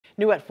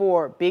New at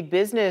 4, big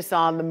business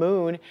on the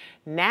moon.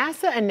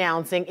 NASA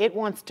announcing it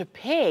wants to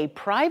pay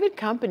private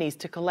companies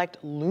to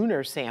collect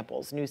lunar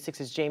samples. News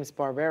 6's James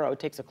Barbero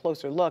takes a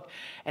closer look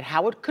at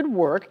how it could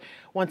work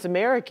once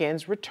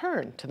Americans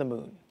return to the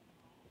moon.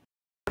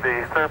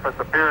 The surface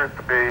appears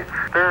to be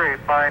very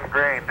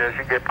fine-grained as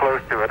you get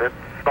close to it.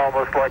 It's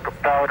almost like a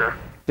powder.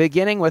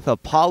 Beginning with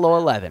Apollo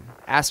 11,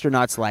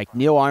 astronauts like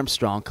Neil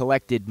Armstrong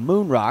collected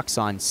moon rocks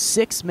on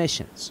 6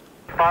 missions.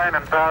 Fine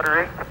and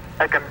powdery.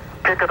 I can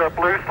pick it up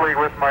loosely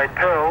with my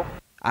toe.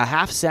 A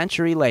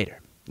half-century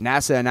later,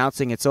 NASA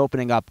announcing it's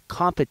opening up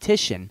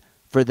competition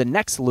for the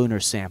next lunar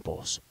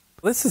samples.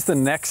 This is the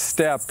next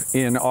step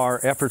in our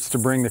efforts to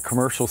bring the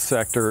commercial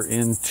sector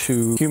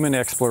into human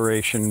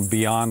exploration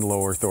beyond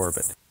low Earth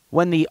orbit.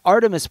 When the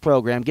Artemis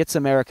program gets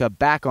America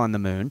back on the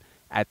moon,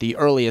 at the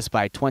earliest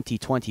by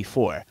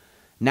 2024,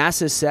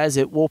 NASA says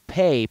it will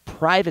pay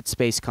private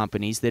space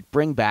companies that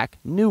bring back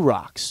new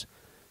rocks.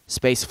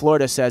 Space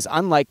Florida says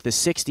unlike the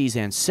 60s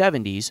and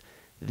 70s,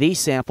 these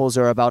samples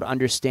are about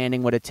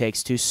understanding what it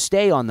takes to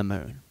stay on the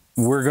moon.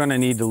 We're going to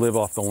need to live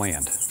off the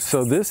land.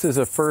 So this is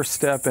a first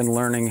step in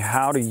learning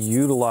how to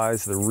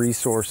utilize the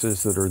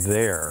resources that are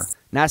there.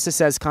 NASA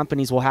says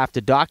companies will have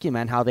to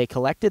document how they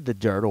collected the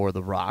dirt or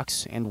the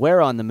rocks and where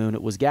on the moon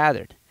it was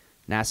gathered.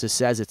 NASA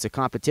says it's a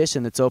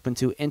competition that's open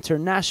to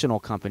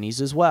international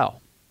companies as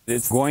well.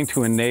 It's going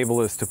to enable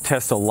us to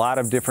test a lot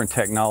of different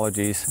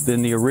technologies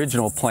than the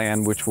original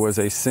plan, which was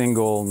a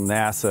single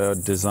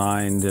NASA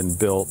designed and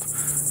built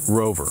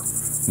rover.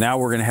 Now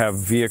we're going to have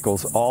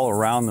vehicles all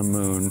around the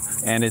moon,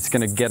 and it's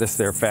going to get us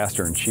there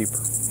faster and cheaper.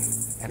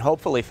 And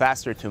hopefully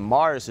faster to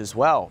Mars as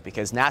well,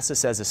 because NASA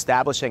says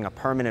establishing a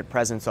permanent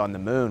presence on the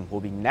moon will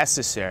be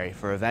necessary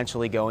for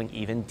eventually going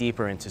even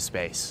deeper into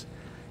space.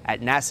 At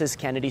NASA's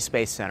Kennedy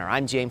Space Center,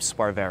 I'm James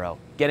Sparvero,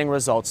 Getting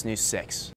Results News 6.